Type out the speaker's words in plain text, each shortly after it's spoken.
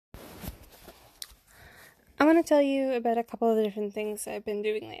I want to tell you about a couple of the different things I've been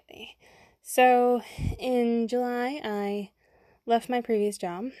doing lately. So, in July, I left my previous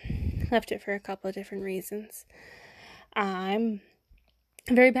job. Left it for a couple of different reasons. I'm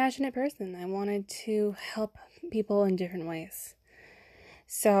a very passionate person. I wanted to help people in different ways.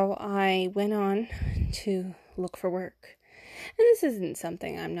 So, I went on to look for work. And this isn't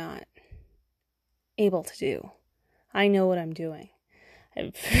something I'm not able to do. I know what I'm doing.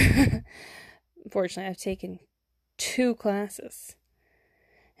 Unfortunately, I've taken 2 classes.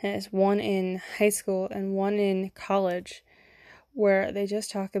 And it's one in high school and one in college where they just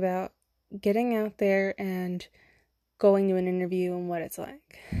talk about getting out there and going to an interview and what it's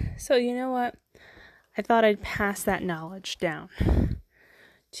like. So you know what? I thought I'd pass that knowledge down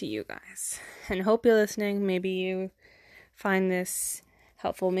to you guys. And hope you're listening. Maybe you find this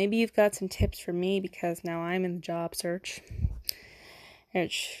helpful. Maybe you've got some tips for me because now I'm in the job search.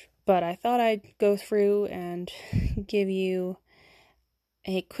 But I thought I'd go through and give you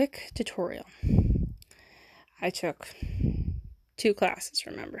a quick tutorial. I took 2 classes,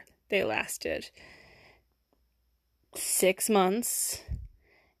 remember. They lasted 6 months,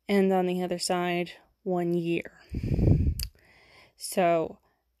 and on the other side, 1 year. So,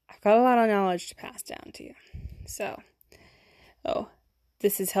 I've got a lot of knowledge to pass down to you.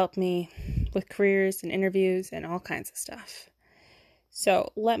 This has helped me with careers and interviews and all kinds of stuff.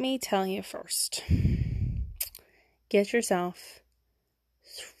 So, let me tell you first. Get yourself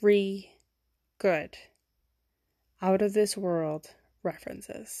 3 good, out of this world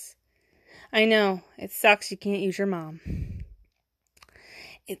references. I know, it sucks you can't use your mom.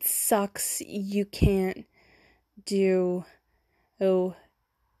 It sucks you can't do, your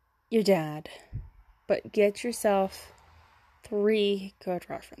dad. But get yourself 3 good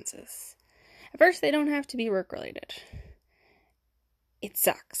references. At first, they don't have to be work related. It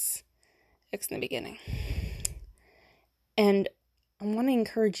sucks. It's in the beginning. And I want to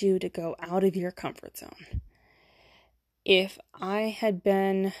encourage you to go out of your comfort zone. If I had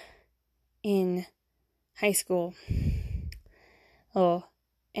been in high school,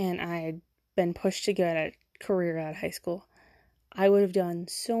 and I had been pushed to get a career out of high school, I would have done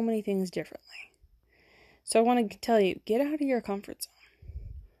so many things differently. So I want to tell you, get out of your comfort zone.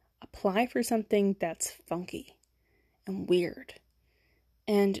 Apply for something that's funky and weird.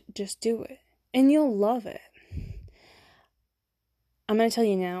 And just do it. And you'll love it. I'm going to tell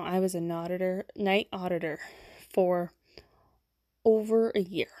you now, I was a night auditor for over a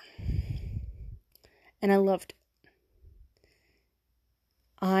year. And I loved it.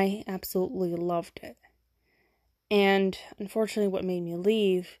 I absolutely loved it. And unfortunately, what made me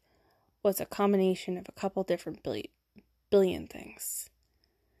leave was a combination of a couple different billion things.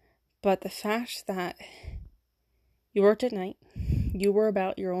 But the fact that you worked at night, you were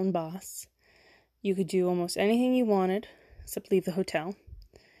about your own boss, you could do almost anything you wanted, except leave the hotel.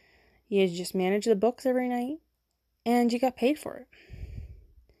 You just manage the books every night, and you got paid for it.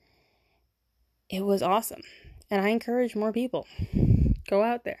 It was awesome, and I encourage more people, go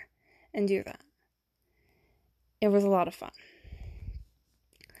out there and do that. It was a lot of fun.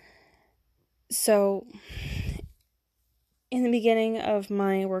 So, in the beginning of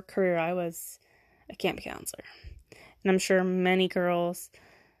my work career, I was a camp counselor. And I'm sure many girls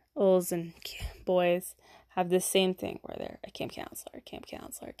and boys have the same thing where they're a camp counselor.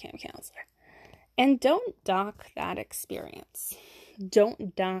 And don't dock that experience.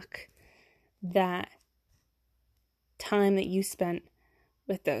 Don't dock that time that you spent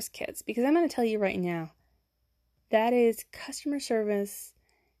with those kids. Because I'm going to tell you right now, that is customer service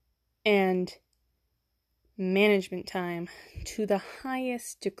and management time to the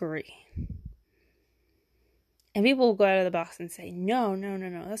highest degree. And people will go out of the box and say, no,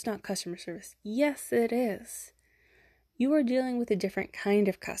 that's not customer service. Yes, it is. You are dealing with a different kind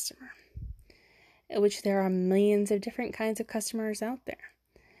of customer, which there are millions of different kinds of customers out there.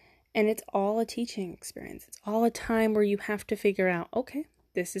 And it's all a teaching experience. It's all a time where you have to figure out, okay,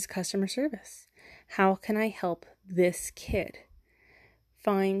 this is customer service. How can I help this kid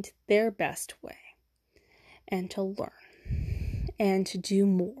find their best way and to learn and to do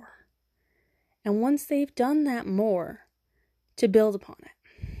more? And once they've done that more, to build upon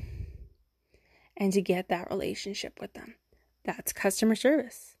it and to get that relationship with them. That's customer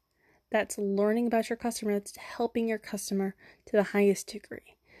service. That's learning about your customer. That's helping your customer to the highest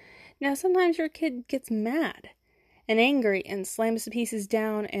degree. Now, sometimes your kid gets mad and angry and slams the pieces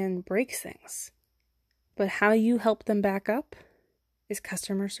down and breaks things. But how you help them back up is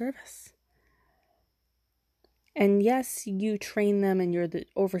customer service. And yes, you train them and you're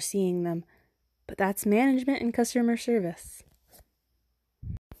overseeing them, but that's management and customer service.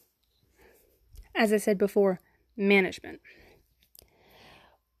 as I said before, management.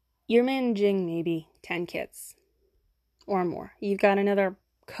 You're managing maybe 10 kids or more. You've got another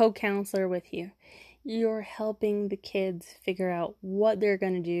co-counselor with you. You're helping the kids figure out what they're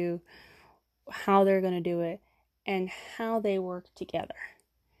going to do, how they're going to do it, and how they work together.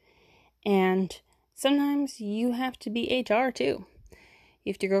 And sometimes you have to be HR too.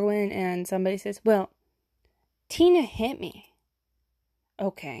 You have to go in and somebody says, well, Tina hit me.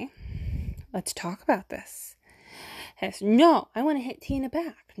 Okay, let's talk about this. No, I want to hit Tina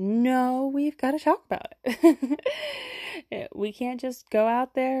back. No, we've got to talk about it. We can't just go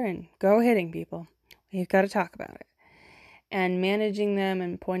out there and go hitting people. We've got to talk about it. And managing them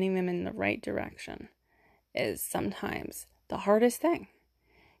and pointing them in the right direction is sometimes the hardest thing.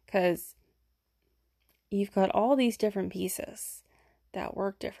 Because you've got all these different pieces that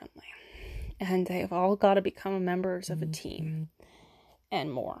work differently. And they've all got to become members of a team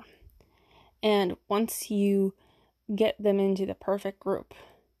and more. And once you get them into the perfect group,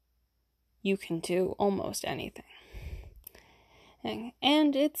 you can do almost anything.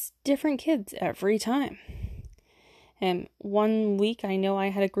 And it's different kids every time. And one week I know I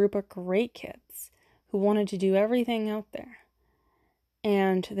had a group of great kids who wanted to do everything out there.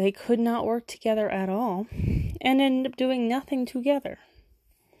 And they could not work together at all and ended up doing nothing together.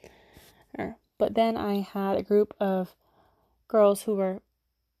 But then I had a group of girls who were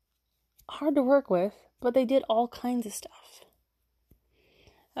hard to work with, but they did all kinds of stuff.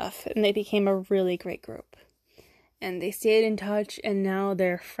 And they became a really great group. And they stayed in touch, and now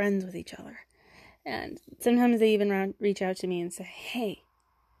they're friends with each other. And sometimes they even reach out to me and say, hey,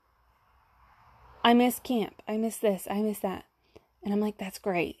 I miss camp. I miss this. I miss that. And I'm like, that's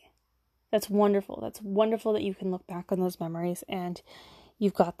great. That's wonderful. That's wonderful that you can look back on those memories and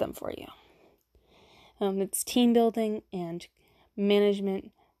you've got them for you. It's team building and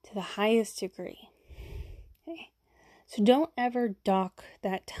management to the highest degree. Okay. So don't ever dock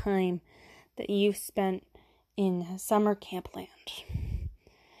that time that you've spent in summer camp land.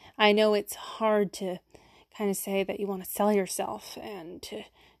 I know it's hard to kind of say that you want to sell yourself and to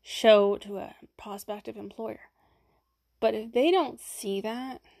show to a prospective employer. But if they don't see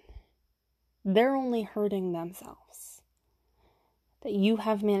that, they're only hurting themselves. That you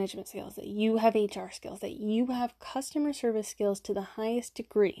have management skills, that you have HR skills, that you have customer service skills to the highest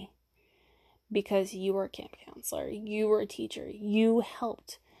degree because you were a camp counselor, you were a teacher, you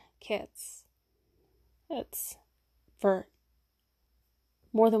helped kids. It's for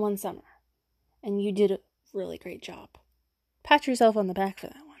more than one summer. And you did a really great job. Pat yourself on the back for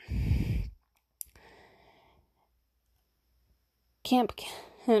that one. Camp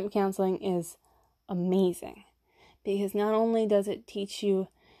counseling is amazing because not only does it teach you,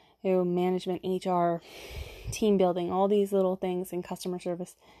 management, HR, team building, all these little things in customer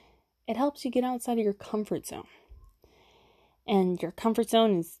service, it helps you get outside of your comfort zone. And your comfort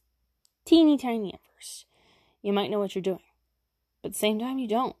zone is teeny tiny at first. You might know what you're doing, but at the same time you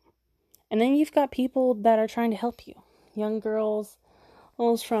don't. And then you've got people that are trying to help you. Young girls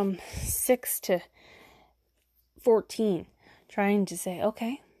from 6 to 14 trying to say,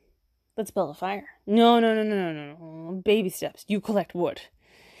 okay, let's build a fire. No. Baby steps. You collect wood.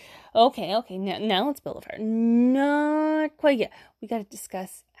 Okay. Now let's build a fire. Not quite yet. We got to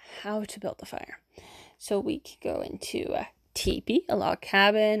discuss how to build a fire. So we could go into a teepee, a log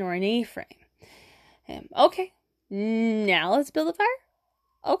cabin, or an A-frame. Okay. Now let's build a fire.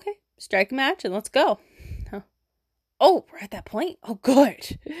 Okay. Strike a match and let's go. Oh, we're at that point? Oh,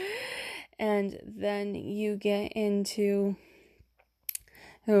 good. And then you get into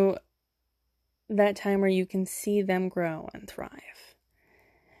that time where you can see them grow and thrive.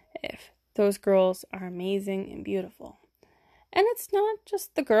 If those girls are amazing and beautiful. And it's not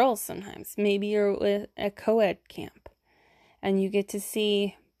just the girls sometimes. Maybe you're with a co-ed camp and you get to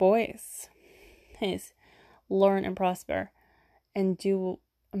see boys learn and prosper and do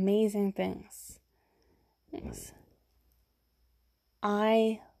amazing things. Yes.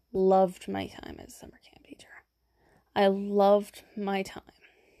 I loved my time as a summer camp teacher. I loved my time.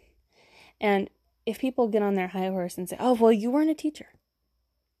 And if people get on their high horse and say, oh, well, you weren't a teacher.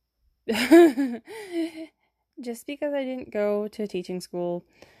 Just because I didn't go to teaching school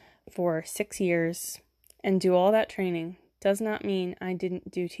for 6 years and do all that training does not mean I didn't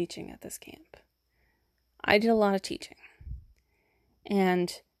do teaching at this camp. I did a lot of teaching.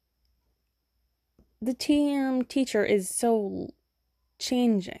 And the term teacher is so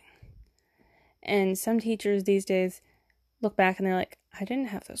changing. And some teachers these days look back and they're like, I didn't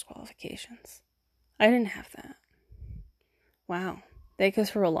have those qualifications. I didn't have that. Wow. That goes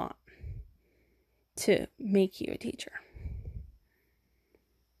for a lot to make you a teacher.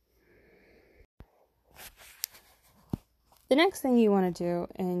 The next thing you want to do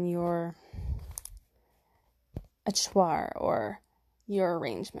in your achoir or your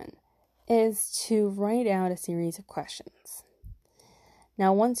arrangement is to write out a series of questions.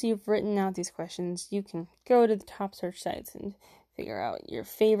 Now, once you've written out these questions, you can go to the top search sites and figure out your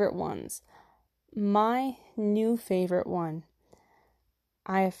favorite ones. My new favorite one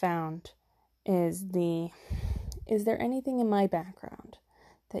I have found is there anything in my background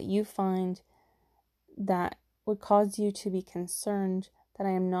that you find that would cause you to be concerned that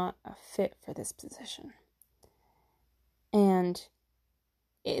I am not a fit for this position? And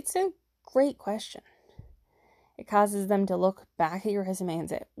it's a great question. It causes them to look back at your resume and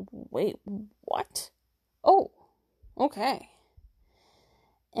say, wait, what? Oh, okay.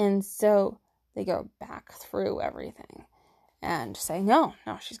 And so they go back through everything and say, no,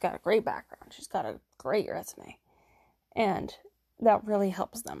 she's got a great background. She's got a great resume. And that really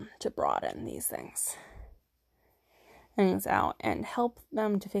helps them to broaden these things out and help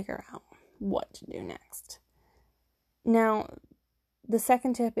them to figure out what to do next. Now, the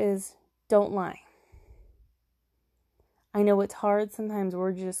second tip is don't lie. I know it's hard. Sometimes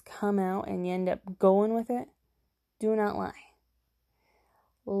words just come out and you end up going with it. Do not lie.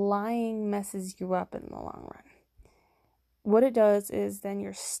 Lying messes you up in the long run. What it does is then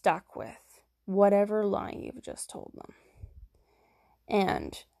you're stuck with whatever lie you've just told them.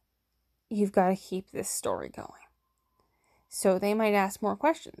 And you've got to keep this story going. So they might ask more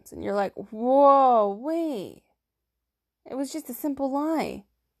questions. And you're like, whoa, wait. It was just a simple lie.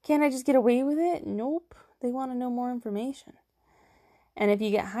 Can't I just get away with it? Nope. They want to know more information. And if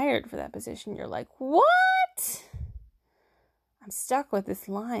you get hired for that position, you're like, what? I'm stuck with this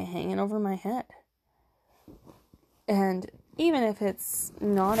lie hanging over my head. And even if it's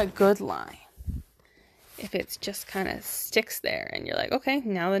not a good lie, if it's just kind of sticks there and you're like, okay,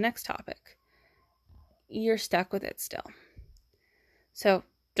 now the next topic, you're stuck with it still. So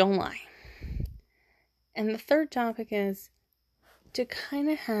don't lie. And the third topic is to kind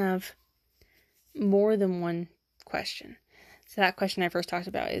of have more than one question. So that question I first talked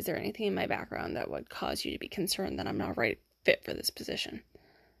about, is there anything in my background that would cause you to be concerned that I'm not right fit for this position?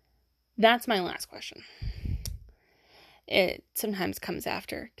 That's my last question. It sometimes comes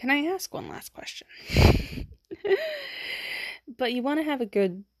after, can I ask one last question? But you want to have a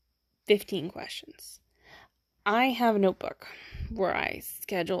good 15 questions. I have a notebook where I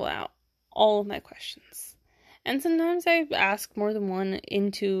schedule out all of my questions. And sometimes I ask more than one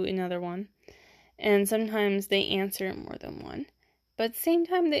into another one. And sometimes they answer more than one. But at the same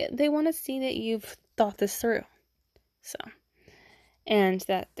time, they want to see that you've thought this through. So, and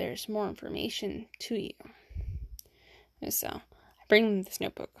that there's more information to you. So, I bring this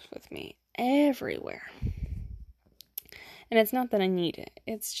notebook with me everywhere. And it's not that I need it.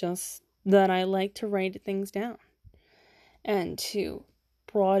 It's just that I like to write things down. And to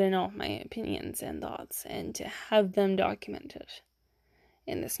broaden all my opinions and thoughts. And to have them documented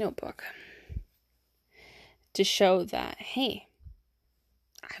in this notebook. To show that, hey,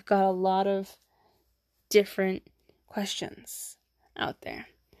 I've got a lot of different questions out there.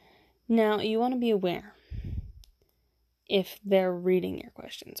 Now, you want to be aware if they're reading your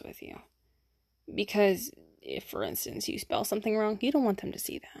questions with you. Because if, for instance, you spell something wrong, you don't want them to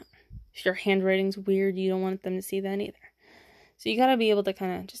see that. If your handwriting's weird, you don't want them to see that either. So you got to be able to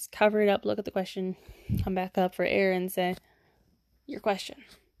kind of just cover it up, look at the question, come back up for air and say, your question.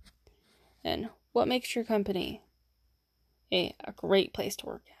 And what makes your company a great place to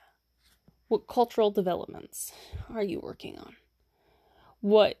work at? What cultural developments are you working on?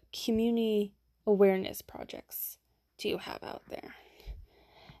 What community awareness projects do you have out there?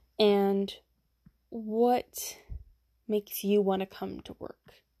 And what makes you want to come to work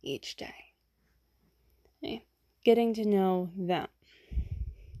each day? Okay. Getting to know them.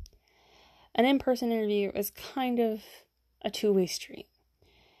 An in-person interview is kind of a two-way street.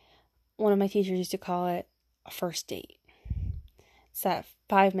 One of my teachers used to call it a first date. It's that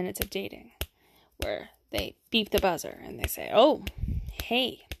 5 minutes of dating where they beep the buzzer and they say, oh,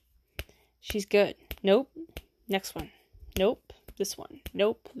 hey, she's good. Nope. Next one. Nope. This one.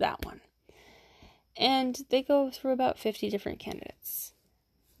 Nope. That one. And they go through about 50 different candidates.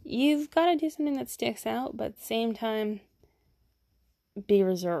 You've got to do something that sticks out, but at the same time, be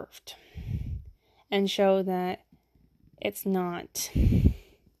reserved. And show that it's not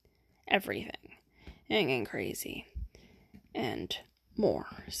everything. And crazy. And more.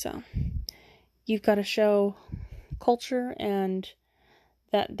 So, you've got to show culture and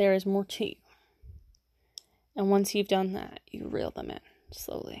that there is more to you. And once you've done that, you reel them in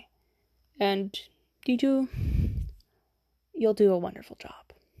slowly. And you'll do a wonderful job.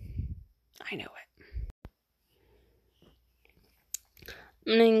 I know it.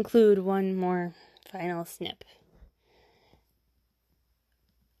 I'm going to include one more final snip.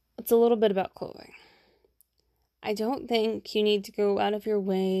 It's a little bit about clothing. I don't think you need to go out of your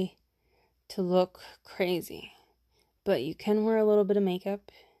way to look crazy, but you can wear a little bit of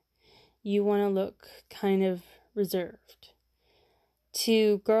makeup. You want to look kind of reserved.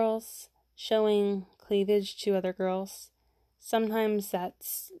 To girls, showing cleavage to other girls, sometimes that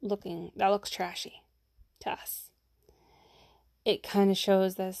looks trashy to us. It kind of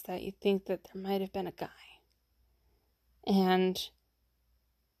shows us that you think that there might have been a guy. And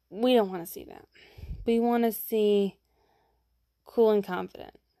we don't want to see that. We want to see cool and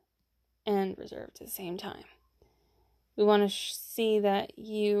confident and reserved at the same time. We want to see that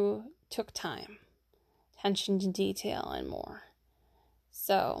you took time, attention to detail, and more.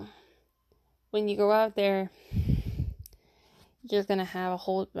 So, when you go out there, you're going to have a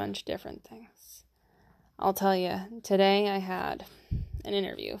whole bunch of different things. I'll tell you, today I had an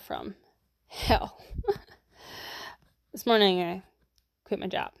interview from hell. This morning I quit my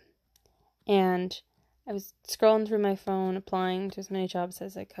job. And I was scrolling through my phone, applying to as many jobs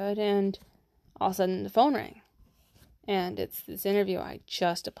as I could, and all of a sudden the phone rang. And it's this interview I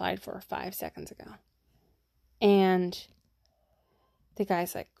just applied for 5 seconds ago. And the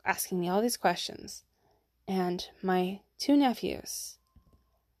guy's like asking me all these questions. And my 2 nephews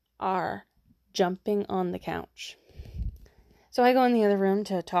are jumping on the couch. So I go in the other room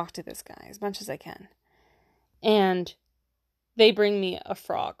to talk to this guy as much as I can. And they bring me a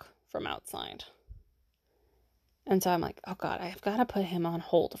frog from outside. And so I'm like, oh God, I've got to put him on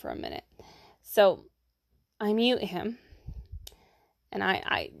hold for a minute. So I mute him. And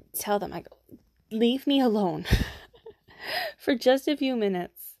I tell them, I go, leave me alone for just a few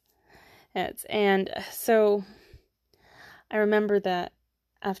minutes. And so I remember that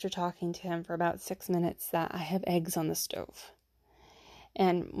after talking to him for about 6 minutes that I have eggs on the stove.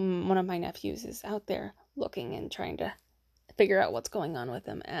 And one of my nephews is out there looking and trying to figure out what's going on with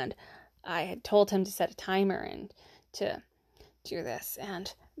him. And I had told him to set a timer and to do this. And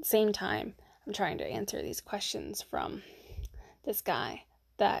at the same time, I'm trying to answer these questions from this guy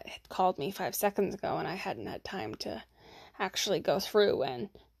that had called me 5 seconds ago, and I hadn't had time to actually go through and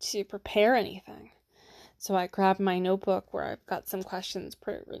to prepare anything. So I grabbed my notebook where I've got some questions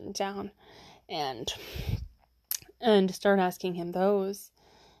written down and start asking him those.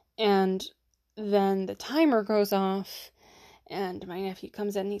 And then the timer goes off and my nephew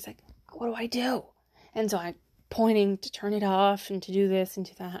comes in and he's like, what do I do? And so I'm pointing to turn it off and to do this and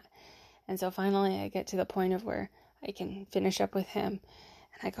do that. And so finally I get to the point of where I can finish up with him.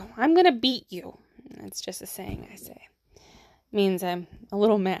 And I go, I'm going to beat you. And it's just a saying I say. It means I'm a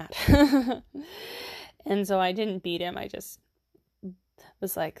little mad. And so I didn't beat him. I just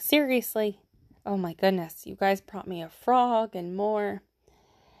was like, seriously? Oh my goodness. You guys brought me a frog and more.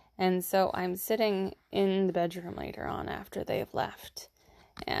 And so I'm sitting in the bedroom later on after they've left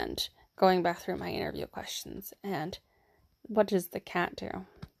and going back through my interview questions. And what does the cat do?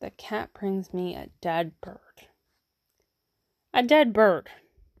 The cat brings me a dead bird. A dead bird.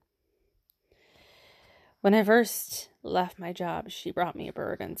 When I first left my job, she brought me a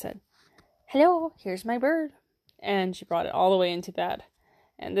bird and said, hello, here's my bird. And she brought it all the way into bed.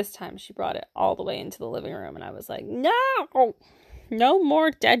 And this time she brought it all the way into the living room. And I was like, no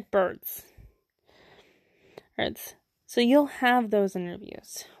more dead birds. Right. So you'll have those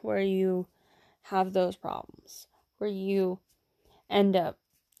interviews where you have those problems, where you end up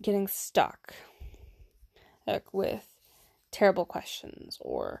getting stuck with terrible questions,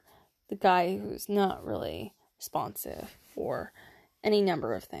 or the guy who's not really responsive, or any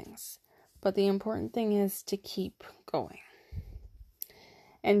number of things. But the important thing is to keep going.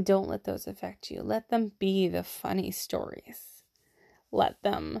 And don't let those affect you. Let them be the funny stories. Let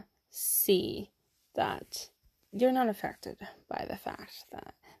them see that you're not affected by the fact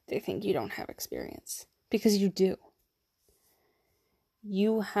that they think you don't have experience. Because you do.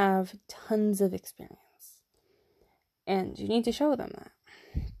 You have tons of experience. And you need to show them that.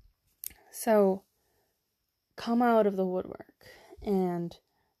 So, come out of the woodwork and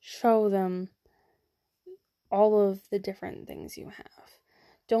show them all of the different things you have.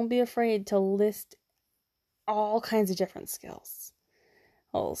 Don't be afraid to list all kinds of different skills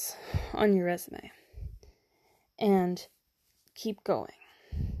on your resume. And keep going.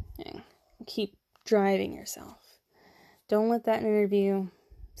 And keep driving yourself. Don't let that interview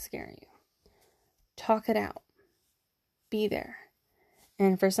scare you. Talk it out. Be there.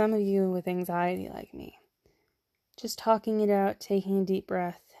 And for some of you with anxiety like me, just talking it out, taking a deep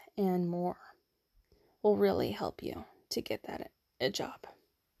breath, and more will really help you to get a job.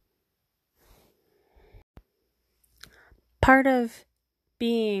 Part of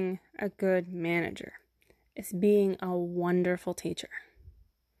being a good manager. It's being a wonderful teacher.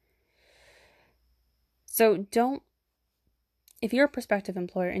 So if you're a prospective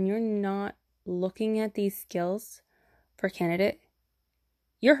employer and you're not looking at these skills for a candidate,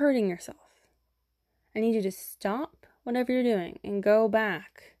 you're hurting yourself. I need you to stop whatever you're doing and go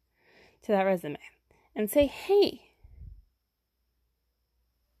back to that resume and say, hey,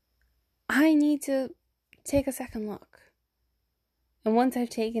 I need to take a second look. And once I've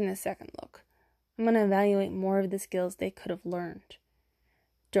taken a second look, I'm going to evaluate more of the skills they could have learned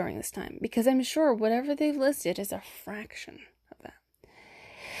during this time, because I'm sure whatever they've listed is a fraction of that.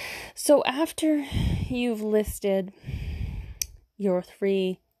 So after you've listed your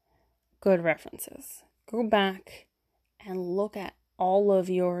 3 good references, go back and look at all of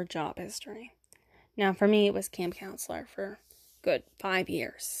your job history. Now, for me, it was camp counselor for good 5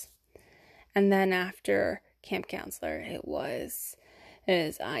 years. And then after camp counselor,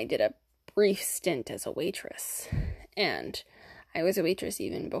 I did a brief stint as a waitress. And I was a waitress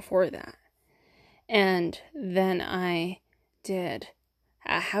even before that. And then I did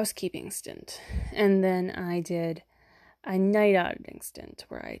a housekeeping stint. And then I did a night auditing stint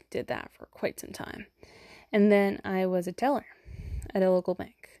where I did that for quite some time. And then I was a teller at a local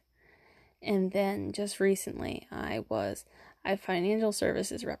bank. And then just recently I was a financial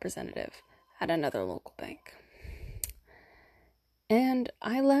services representative at another local bank. And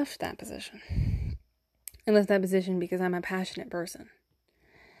I left that position. I left that position because I'm a passionate person.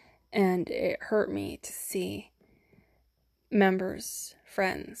 And it hurt me to see members,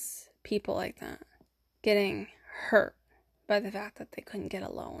 friends, people like that getting hurt by the fact that they couldn't get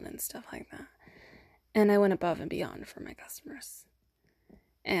a loan and stuff like that. And I went above and beyond for my customers.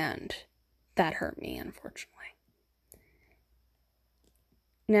 And that hurt me, unfortunately.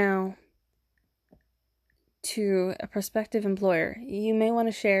 Now, to a prospective employer, you may want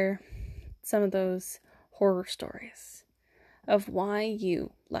to share some of those horror stories of why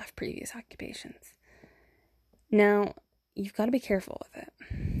you left previous occupations. Now, you've got to be careful with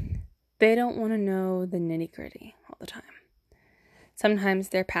it. They don't want to know the nitty-gritty all the time. Sometimes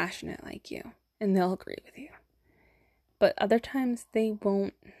they're passionate like you, and they'll agree with you. But other times they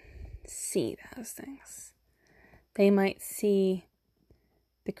won't see those things. They might see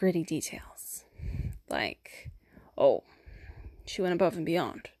the gritty details. Like, oh, she went above and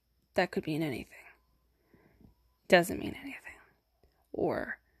beyond. That could mean anything. Doesn't mean anything.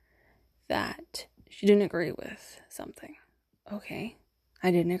 Or that she didn't agree with something. Okay,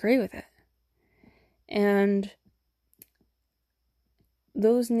 I didn't agree with it. And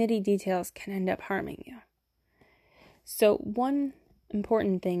those nitty details can end up harming you. So one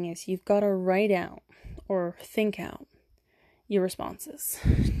important thing is you've got to write out or think out your responses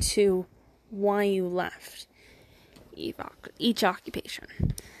to why you left each occupation.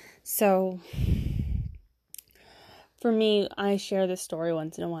 So for me, I share this story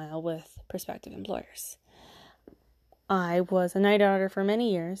once in a while with prospective employers. I was a night auditor for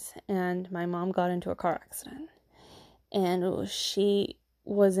many years, and my mom got into a car accident. And she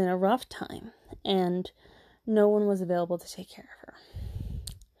was in a rough time, and no one was available to take care of her.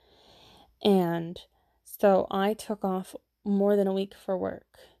 And so I took off more than a week for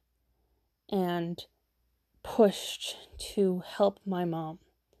work and pushed to help my mom.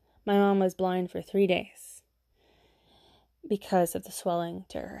 My mom was blind for 3 days because of the swelling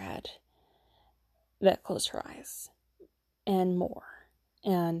to her head that closed her eyes and more.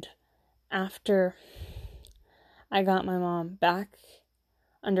 And after I got my mom back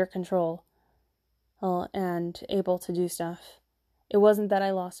under control and able to do stuff, it wasn't that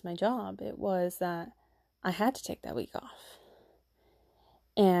I lost my job. It was that I had to take that week off.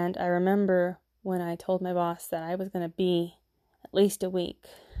 And I remember when I told my boss that I was going to be at least a week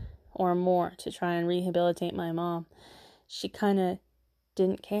or more to try and rehabilitate my mom, she kind of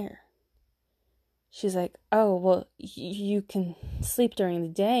didn't care. She's like, oh, well, you can sleep during the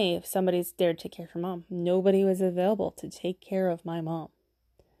day if somebody's there to take care of your mom. Nobody was available to take care of my mom.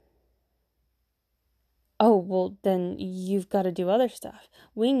 Oh, well, then you've got to do other stuff.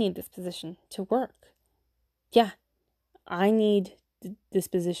 We need this position to work. Yeah, I need this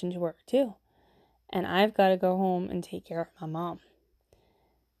position to work too. And I've got to go home and take care of my mom.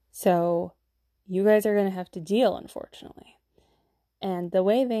 So you guys are going to have to deal, unfortunately. And the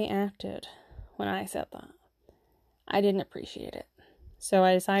way they acted when I said that, I didn't appreciate it. So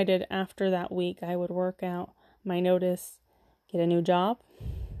I decided after that week I would work out my notice, get a new job,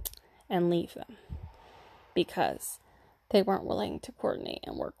 and leave them. Because they weren't willing to coordinate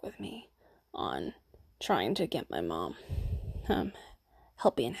and work with me on trying to get my mom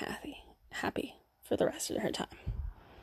healthy and happy for the rest of her time.